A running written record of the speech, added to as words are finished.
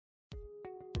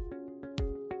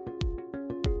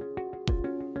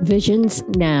Visions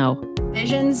Now.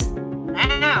 Visions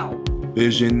Now.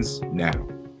 Visions Now.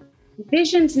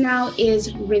 Visions Now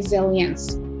is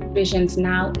resilience. Visions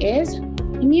Now is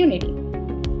community.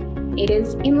 It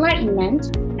is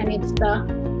enlightenment, and it's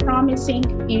the promising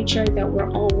future that we're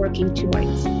all working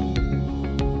towards.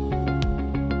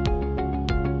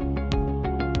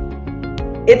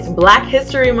 It's Black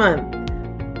History Month.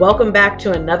 Welcome back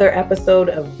to another episode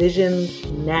of Visions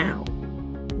Now.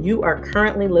 You are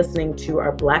currently listening to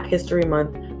our Black History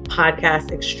Month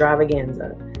podcast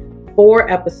extravaganza. 4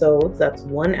 episodes, that's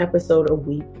 1 episode a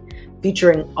week,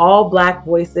 featuring all Black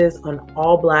voices on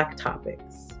all Black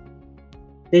topics.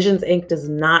 Visions Inc. does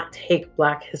not take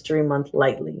Black History Month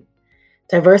lightly.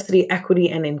 Diversity, equity,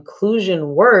 and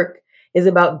inclusion work is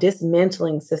about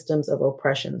dismantling systems of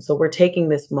oppression. So we're taking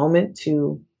this moment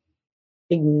to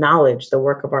acknowledge the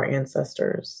work of our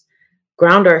ancestors,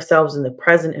 ground ourselves in the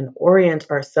present, and orient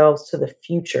ourselves to the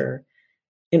future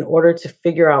in order to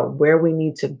figure out where we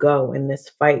need to go in this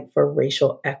fight for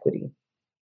racial equity.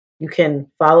 You can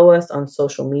follow us on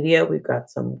social media. We've got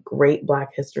some great Black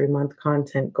History Month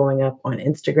content going up on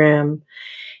Instagram.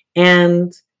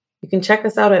 And you can check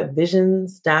us out at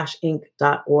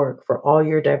visions-inc.org for all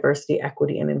your diversity,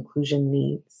 equity, and inclusion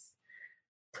needs.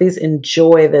 Please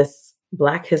enjoy this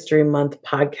Black History Month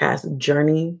podcast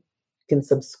journey. You can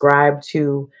subscribe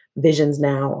to Visions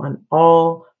Now on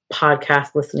all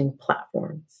podcast listening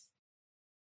platforms.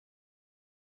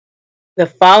 The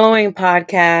following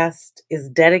podcast is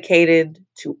dedicated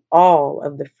to all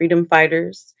of the freedom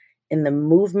fighters in the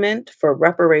movement for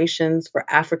reparations for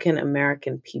African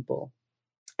American people,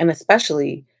 and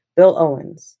especially Bill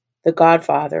Owens, the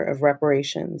godfather of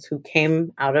reparations, who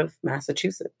came out of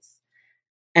Massachusetts.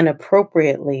 And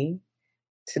appropriately,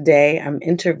 today I'm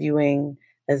interviewing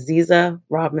Aziza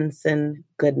Robinson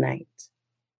Goodnight,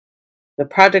 the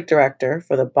project director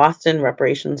for the Boston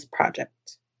Reparations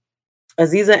Project.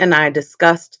 Aziza and I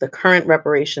discussed the current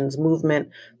reparations movement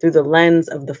through the lens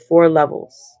of the 4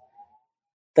 levels: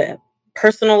 the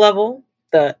personal level,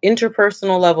 the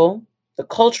interpersonal level, the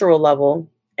cultural level,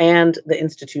 and the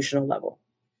institutional level.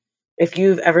 If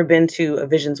you've ever been to a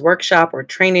Visions workshop or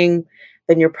training,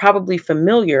 then you're probably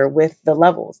familiar with the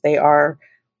levels. They are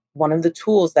one of the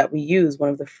tools that we use, one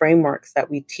of the frameworks that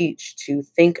we teach to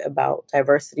think about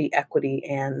diversity, equity,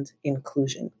 and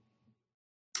inclusion.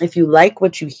 If you like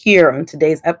what you hear on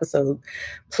today's episode,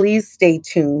 please stay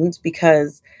tuned,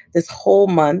 because this whole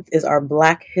month is our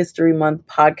Black History Month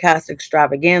podcast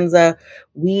extravaganza.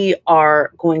 We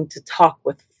are going to talk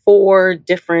with 4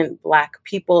 different Black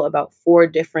people about 4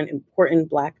 different important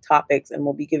Black topics, and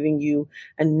we'll be giving you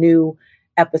a new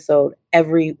episode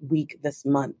every week this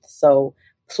month. So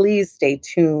please stay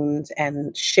tuned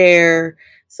and share,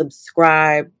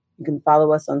 subscribe. You can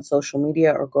follow us on social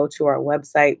media or go to our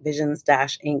website,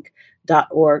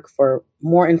 visions-inc.org, for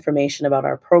more information about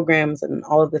our programs and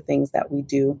all of the things that we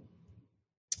do.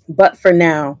 But for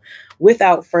now,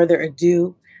 without further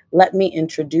ado, let me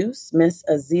introduce Miss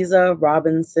Aziza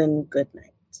Robinson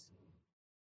Goodnight.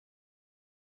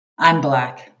 I'm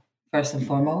Black, first and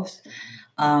foremost.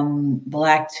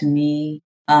 Black to me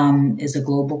is a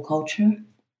global culture.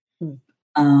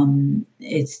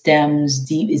 It's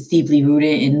deeply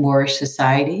rooted in Moorish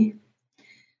society.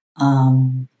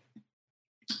 And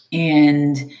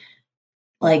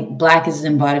like Black is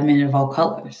an embodiment of all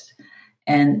colors.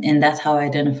 And that's how I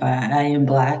identify. I am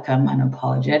Black. I'm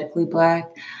unapologetically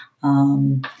Black.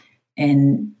 And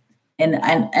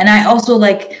I also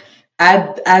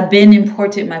I've been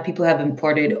imported. My people have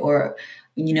imported, or,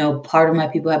 part of my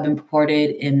people have been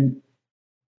imported, and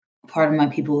part of my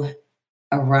people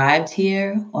arrived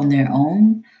here on their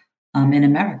own in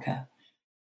America.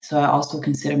 So I also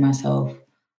consider myself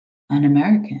an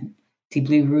American,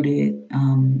 deeply rooted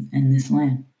in this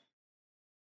land.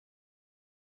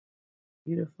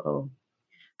 Beautiful.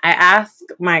 I ask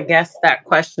my guests that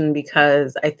question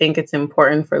because I think it's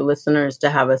important for listeners to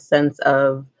have a sense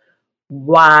of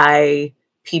why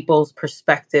people's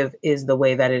perspective is the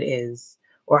way that it is,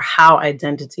 or how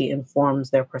identity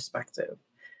informs their perspective.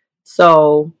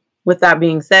 So, with that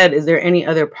being said, is there any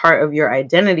other part of your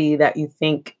identity that you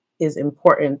think is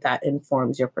important that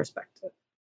informs your perspective?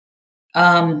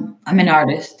 I'm an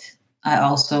artist. I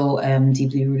also am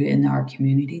deeply rooted in the art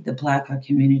community, the Black art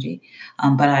community.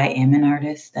 But I am an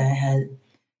artist that has,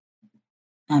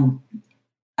 I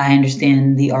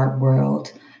understand the art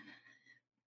world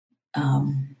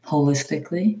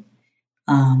holistically.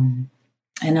 And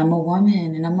I'm a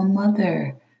woman, and I'm a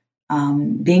mother.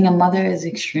 Being a mother is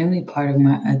extremely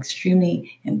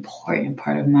important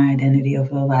part of my identity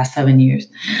over the last 7 years.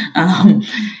 And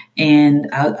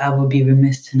I would be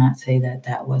remiss to not say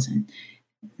that wasn't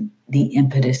the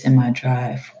impetus and my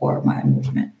drive for my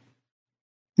movement,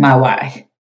 my why.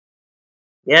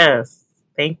 Yes,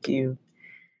 thank you.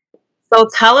 So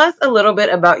tell us a little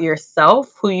bit about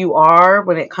yourself, who you are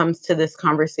when it comes to this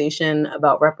conversation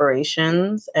about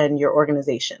reparations and your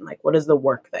organization. Like, what is the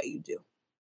work that you do?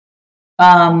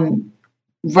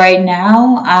 Right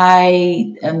now,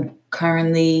 I am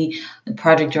currently the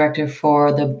project director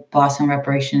for the Boston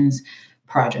Reparations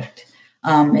Project.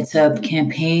 It's a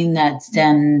campaign that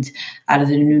stemmed out of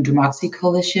the New Democracy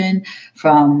Coalition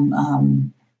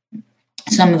from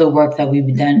some of the work that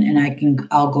we've done, and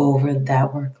I'll go over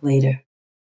that work later.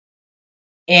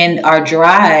 And our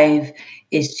drive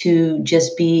is to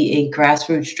just be a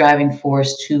grassroots driving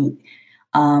force to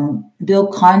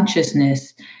build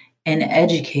consciousness and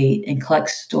educate and collect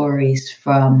stories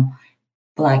from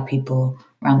Black people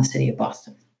around the city of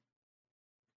Boston.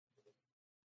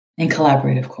 And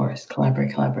collaborate, of course.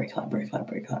 Collaborate.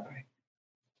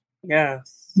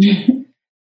 Yes.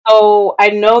 So I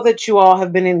know that you all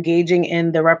have been engaging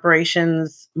in the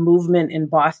reparations movement in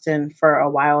Boston for a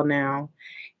while now.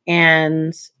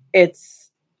 And it's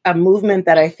a movement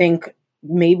that I think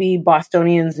maybe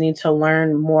Bostonians need to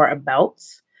learn more about.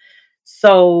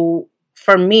 So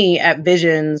for me at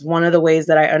Visions, one of the ways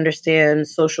that I understand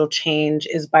social change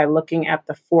is by looking at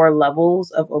the 4 levels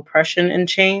of oppression and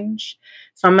change.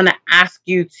 So I'm going to ask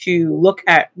you to look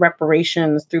at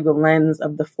reparations through the lens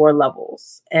of the 4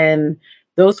 levels. And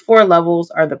those 4 levels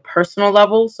are the personal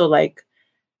level. So like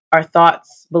our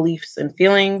thoughts, beliefs, and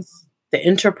feelings, the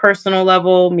interpersonal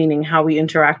level, meaning how we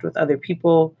interact with other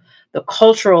people, the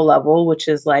cultural level, which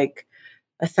is like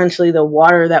essentially the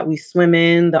water that we swim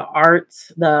in, the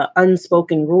arts, the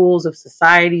unspoken rules of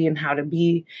society and how to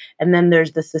be. And then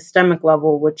there's the systemic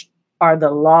level, which are the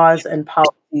laws and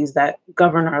policies that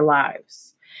govern our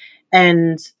lives.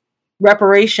 And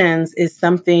reparations is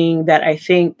something that I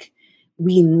think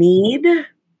we need,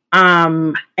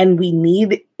 and we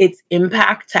need its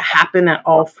impact to happen at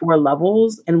all 4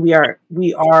 levels. And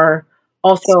we are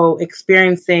also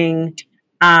experiencing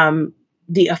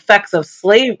the effects of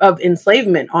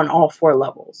enslavement on all 4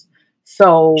 levels.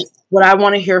 So what I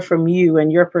want to hear from you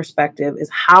and your perspective is,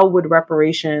 how would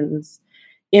reparations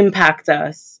impact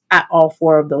us at all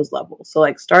 4 of those levels? So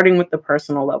like starting with the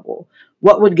personal level,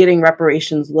 what would getting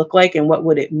reparations look like and what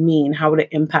would it mean? How would it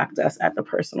impact us at the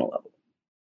personal level?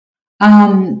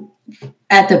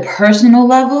 At the personal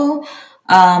level,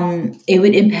 it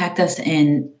would impact us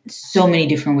in so many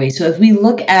different ways. So if we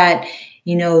look at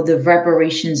the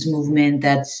reparations movement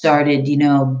that started,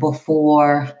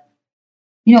 before,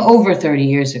 over 30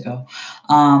 years ago,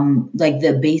 like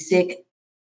the basic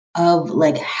of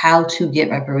like how to get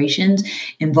reparations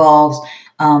involves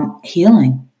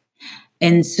healing.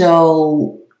 And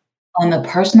so on the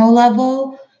personal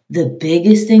level, the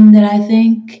biggest thing that I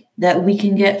think that we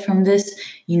can get from this,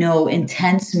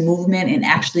 intense movement and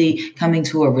actually coming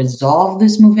to a resolve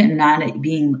this movement and not it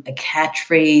being a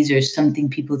catchphrase or something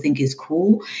people think is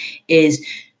cool, is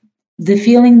the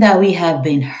feeling that we have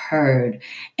been heard.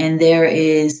 And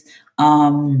there's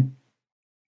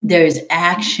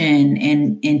action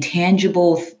and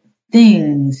tangible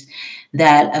things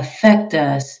that affect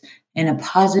us in a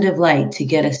positive light to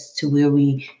get us to where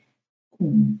we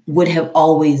would have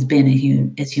always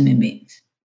been as human beings.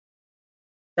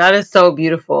 That is so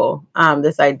beautiful.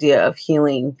 This idea of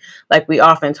healing, like we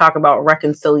often talk about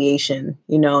reconciliation,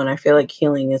 and I feel like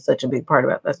healing is such a big part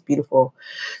of it. That's beautiful.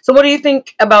 So what do you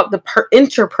think about the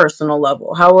interpersonal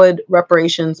level? How would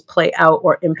reparations play out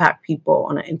or impact people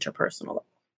on an interpersonal level?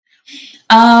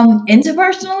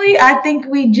 Interpersonally, I think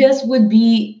we just would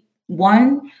be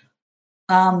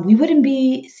we wouldn't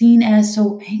be seen as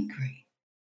so angry.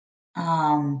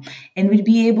 And we'd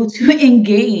be able to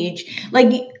engage.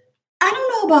 Like, I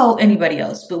don't know about anybody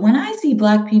else, but when I see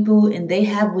Black people and they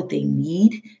have what they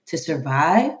need to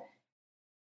survive,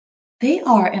 they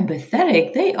are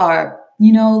empathetic. They are,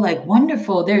 like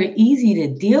wonderful. They're easy to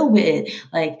deal with.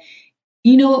 Like,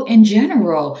 in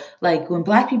general, like when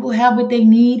Black people have what they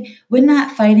need, we're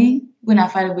not fighting. We're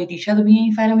not fighting with each other. We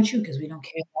ain't fighting with you because we don't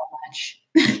care that much.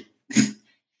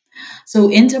 So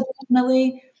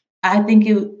interpersonally, I think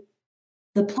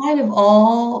the plight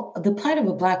of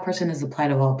a Black person is the plight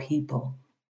of all people.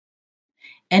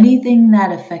 Anything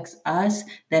that affects us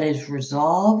that is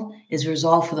resolved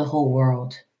for the whole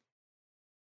world.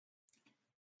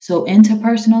 So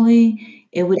interpersonally,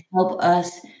 it would help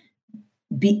us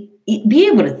be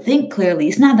able to think clearly.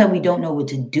 It's not that we don't know what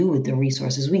to do with the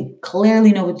resources. We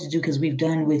clearly know what to do because we've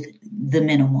done with the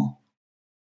minimal.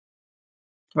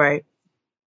 Right.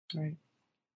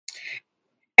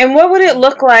 And what would it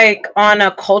look like on a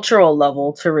cultural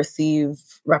level to receive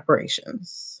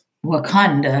reparations?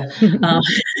 Wakanda.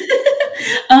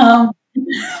 um,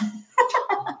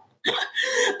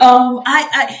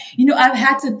 I've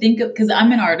had to think of, because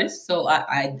I'm an artist, so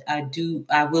I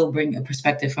will bring a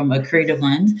perspective from a creative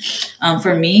lens.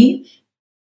 For me,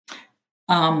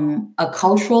 a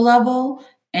cultural level,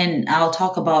 and I'll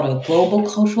talk about a global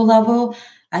cultural level,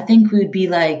 I think would be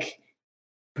like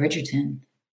Bridgerton.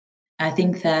 I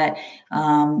think that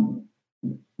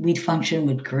we'd function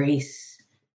with grace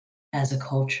as a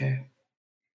culture.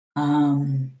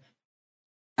 I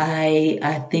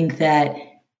think that,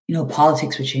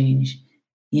 politics would change.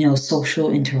 Social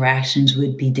interactions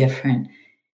would be different.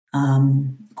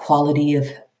 Quality of,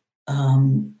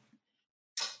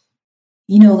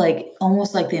 like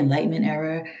almost like the Enlightenment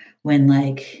era when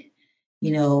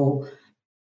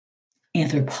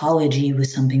anthropology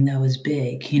was something that was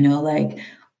big, like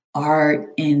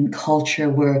art and culture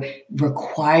were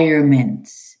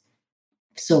requirements.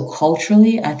 So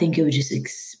culturally, I think it would just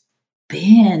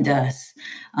expand us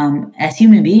as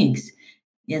human beings.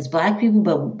 Yes, Black people,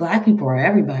 but Black people are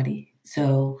everybody.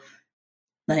 So,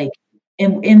 like,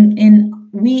 and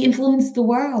we influence the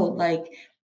world. Like,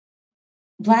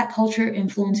 Black culture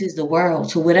influences the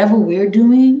world. So whatever we're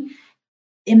doing,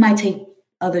 it might take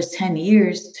others 10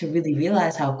 years to really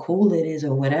realize how cool it is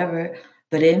or whatever,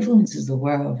 but it influences the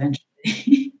world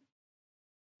eventually.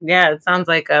 Yeah, it sounds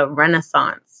like a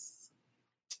renaissance.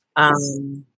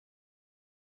 It's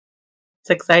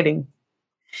exciting.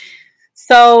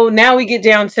 So now we get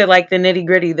down to like the nitty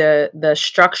gritty, the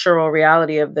structural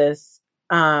reality of this.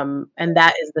 And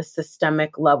that is the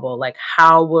systemic level. Like,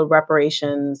 how will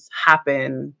reparations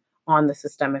happen on the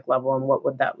systemic level, and what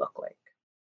would that look like?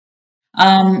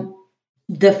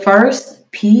 The first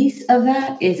piece of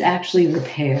that is actually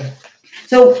repair.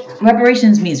 So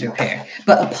reparations means repair,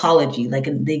 but apology, like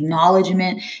the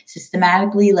acknowledgement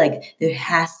systematically, like there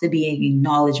has to be an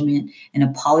acknowledgement and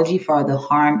apology for the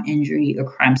harm, injury, or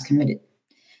crimes committed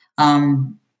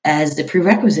as the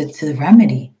prerequisite to the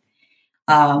remedy.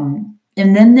 And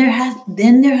then there has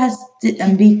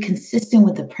to be consistent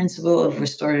with the principle of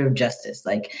restorative justice.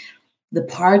 Like, the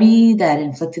party that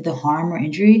inflicted the harm or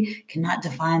injury cannot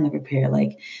define the repair.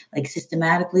 Like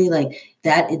systematically, like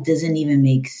that, it doesn't even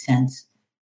make sense.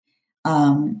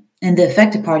 And the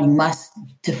affected party must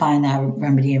define that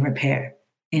remedy and repair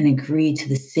and agree to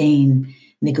the same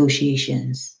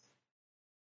negotiations.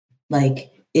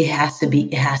 Like, it has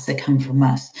to come from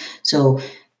us. So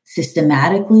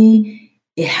systematically,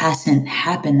 it hasn't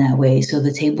happened that way. So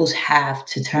the tables have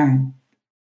to turn.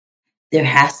 There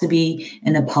has to be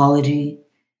an apology.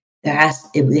 It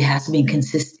has to be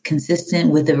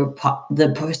consistent with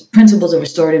the principles of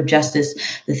restorative justice,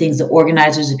 the things the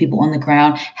organizers, the people on the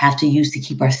ground have to use to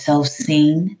keep ourselves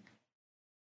sane,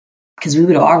 because we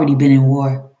would have already been in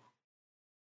war.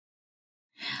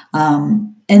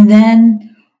 And then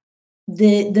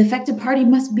the affected party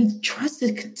must be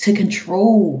trusted to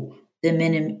control the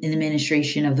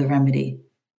administration of the remedy.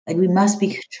 Like, we must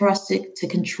be trusted to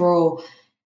control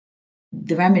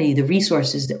the remedy, the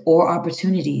resources, or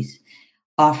opportunities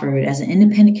offered as an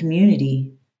independent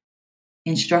community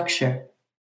in structure,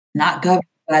 not governed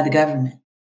by the government.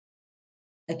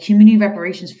 A community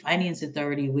reparations finance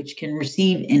authority, which can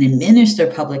receive and administer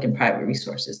public and private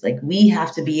resources. Like, we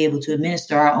have to be able to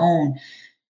administer our own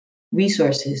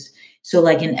resources. So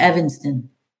like in Evanston,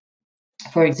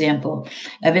 for example,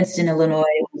 Evanston, Illinois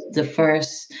was the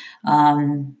first,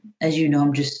 as you know,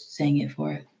 I'm just saying it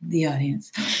for the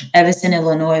audience. Evanston,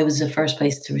 Illinois was the first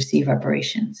place to receive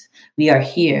reparations. We are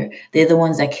here. They're the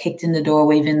ones that kicked in the door,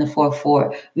 waving the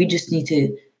 4-4. We just need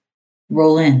to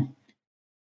roll in.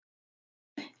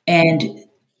 And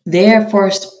their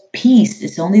first piece,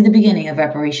 it's only the beginning of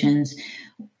reparations,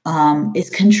 is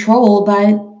controlled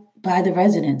by the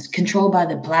residents, controlled by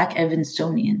the Black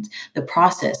Evanstonians, the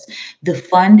process. The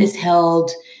fund is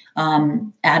held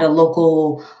at a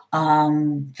local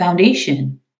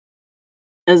foundation.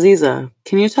 Aziza,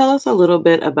 can you tell us a little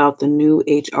bit about the new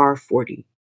HR 40?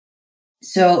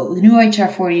 So the new HR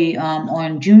 40,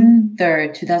 on June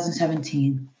 3rd,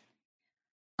 2017,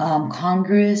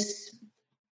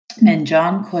 Congressman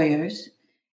John Coyers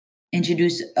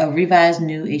introduced a revised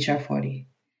new HR 40.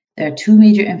 There are two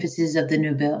major emphases of the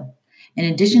new bill. In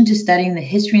addition to studying the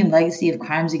history and legacy of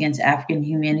crimes against African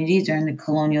humanities during the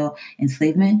colonial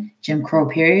enslavement, Jim Crow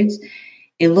periods,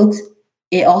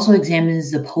 it also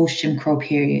examines the post-Jim Crow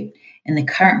period and the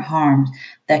current harms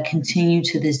that continue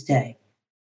to this day.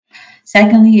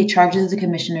 Secondly, it charges the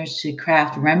commissioners to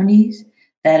craft remedies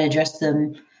that address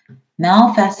the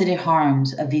multifaceted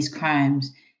harms of these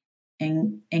crimes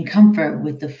and comfort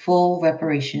with the full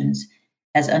reparations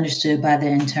as understood by the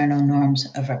internal norms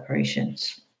of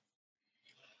reparations.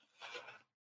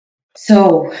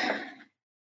 So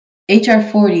HR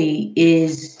 40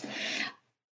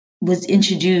 was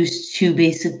introduced to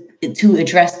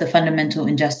address the fundamental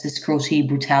injustice, cruelty,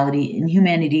 brutality, and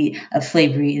inhumanity of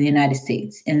slavery in the United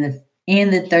States and the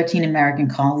 13 American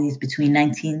colonies between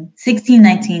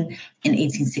 1619 and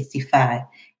 1865,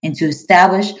 and to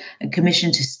establish a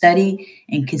commission to study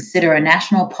and consider a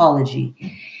national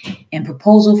apology and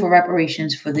proposal for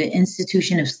reparations for the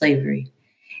institution of slavery,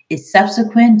 its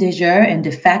subsequent de jure and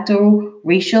de facto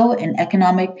racial and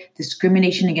economic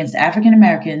discrimination against African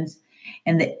Americans,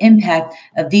 and the impact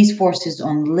of these forces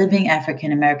on living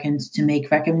African Americans, to make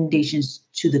recommendations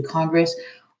to the Congress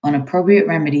on appropriate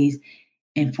remedies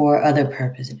and for other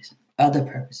purposes.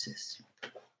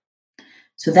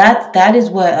 So that is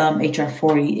what HR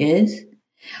 40 is.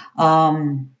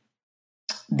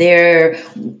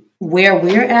 Where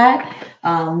we're at,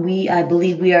 I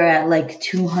believe we are at like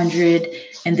 200,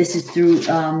 and this is through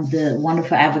the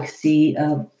wonderful advocacy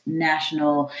of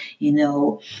national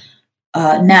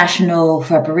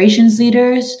reparations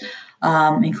leaders,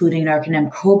 including Narconem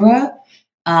Cobra.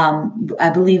 I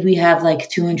believe we have like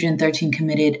 213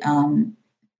 committed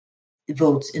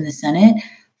votes in the Senate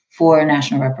for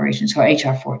national reparations, for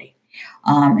HR 40.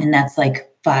 And that's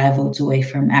like 5 votes away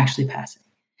from actually passing.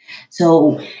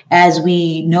 So as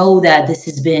we know that this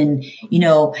has been,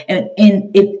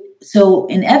 so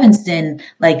in Evanston,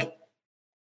 like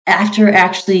after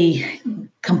actually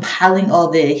compiling all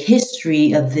the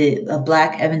history of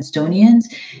Black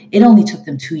Evanstonians, it only took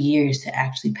them 2 years to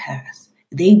actually pass.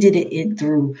 They did it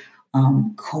through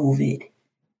COVID,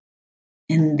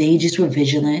 and they just were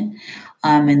vigilant,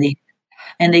 and they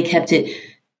kept it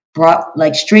brought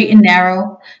like straight and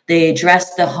narrow. They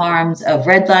addressed the harms of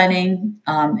redlining,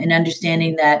 and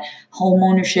understanding that home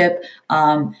ownership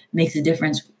makes a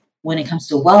difference when it comes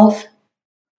to wealth.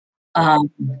 And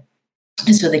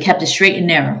so they kept it straight and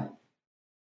narrow.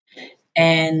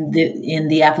 And in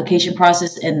the application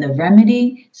process and the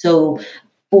remedy. So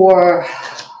for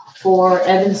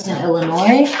Evanston,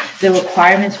 Illinois, the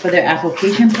requirements for their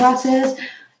application process.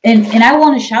 And I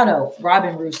want to shout out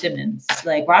Robin Rue Simmons.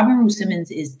 Like Robin Rue Simmons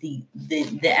is the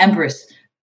empress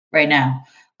right now.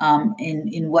 And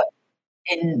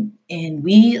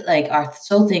we like are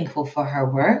so thankful for her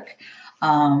work.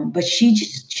 But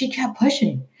she kept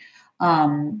pushing.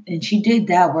 And she did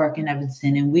that work in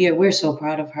Evanston, and we're so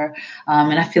proud of her.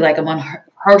 And I feel like I'm on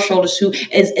her shoulders too,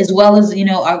 as well as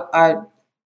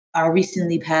our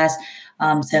recently passed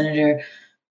Senator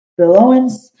Bill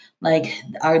Owens, like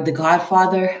the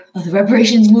godfather of the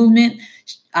reparations movement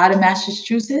out of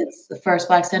Massachusetts, the first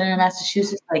Black senator in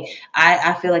Massachusetts. Like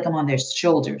I feel like I'm on their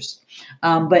shoulders.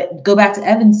 But go back to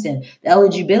Evanston. The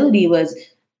eligibility was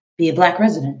be a Black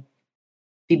resident.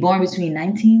 Be born between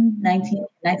 1919 and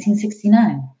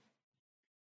 1969.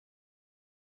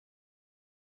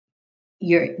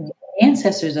 Your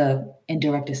ancestors are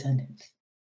indirect descendants.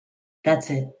 That's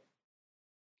it.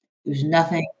 There's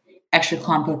nothing extra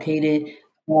complicated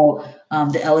about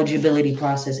the eligibility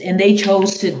process, and they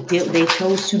chose to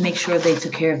make sure they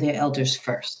took care of their elders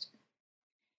first.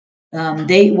 What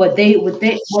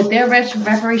their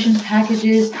reparations package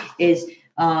is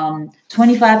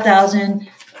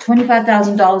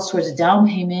 $25,000 towards a down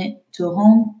payment to a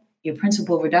home, your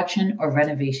principal reduction, or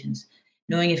renovations.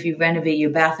 Knowing if you renovate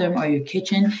your bathroom or your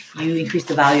kitchen, you increase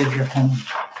the value of your home.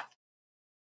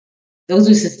 Those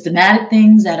are systematic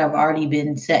things that have already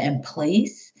been set in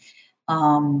place.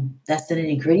 That's the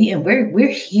nitty-gritty, and we're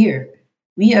here.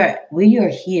 We are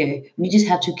here. We just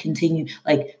have to continue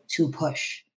to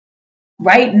push.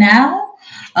 Right now,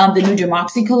 the New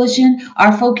Democracy Coalition,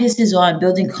 our focus is on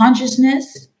building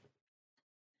consciousness.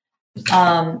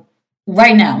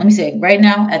 Right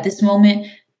now, at this moment,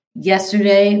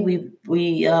 yesterday we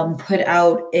put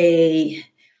out a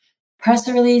press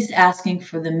release asking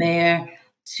for the mayor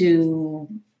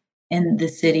in the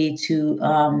city to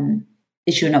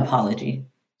issue an apology.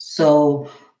 So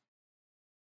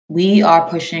we are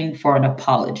pushing for an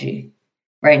apology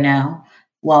right now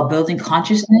while building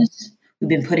consciousness. We've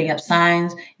been putting up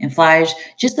signs and flyers,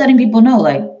 just letting people know,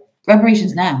 like,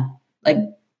 reparations now. Like,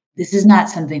 this is not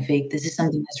something fake. This is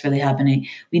something that's really happening.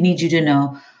 We need you to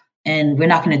know. And we're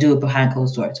not going to do it behind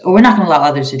closed doors. Or we're not going to allow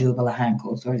others to do it behind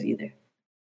closed doors either.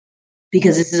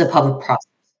 Because this is a public process.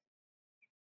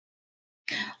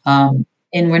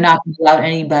 And we're not going to allow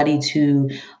anybody to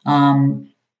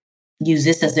use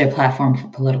this as their platform for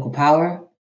political power.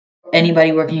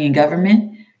 Anybody working in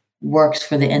government works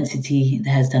for the entity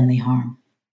that has done the harm.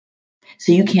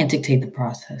 So you can't dictate the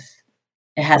process.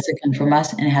 It has to come from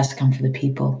us, and it has to come from the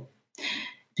people.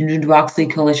 The New Democracy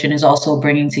Coalition is also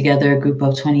bringing together a group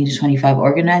of 20 to 25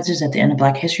 organizers at the end of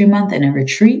Black History Month in a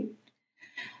retreat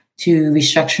to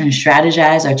restructure and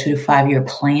strategize our 2 to 5 year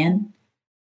plan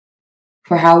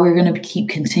for how we're going to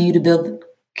continue to build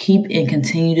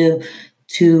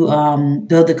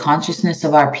the consciousness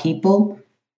of our people,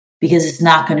 because it's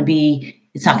not going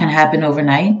to happen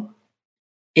overnight.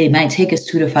 It might take us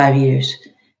 2 to 5 years.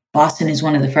 Boston is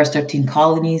one of the first 13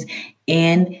 colonies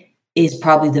and is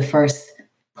probably the first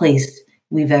place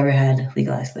we've ever had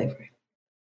legalized slavery.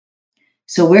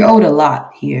 So we're owed a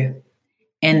lot here.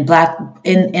 And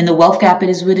the wealth gap, it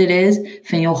is what it is.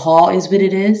 Faneuil Hall is what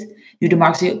it is. New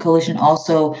Democracy Coalition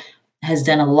also has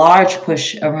done a large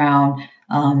push around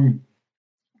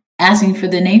asking for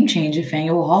the name change of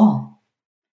Faneuil Hall.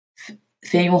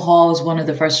 Faneuil Hall is one of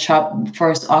the first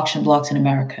auction blocks in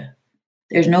America.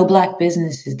 There's no Black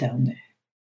businesses down there.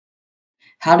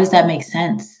 How does that make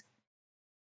sense?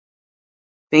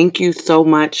 Thank you so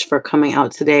much for coming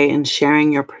out today and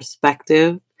sharing your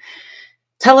perspective.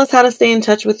 Tell us how to stay in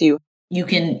touch with you. You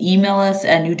can email us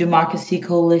at New Democracy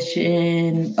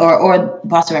Coalition or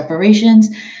Boston Reparations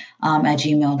at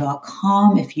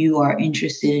gmail.com if you are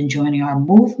interested in joining our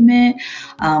movement.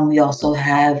 We also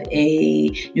have a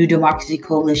New Democracy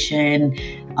Coalition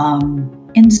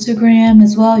Instagram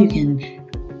as well. You can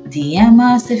DM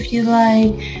us if you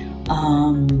like.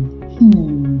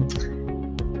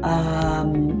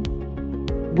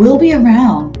 We'll be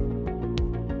around.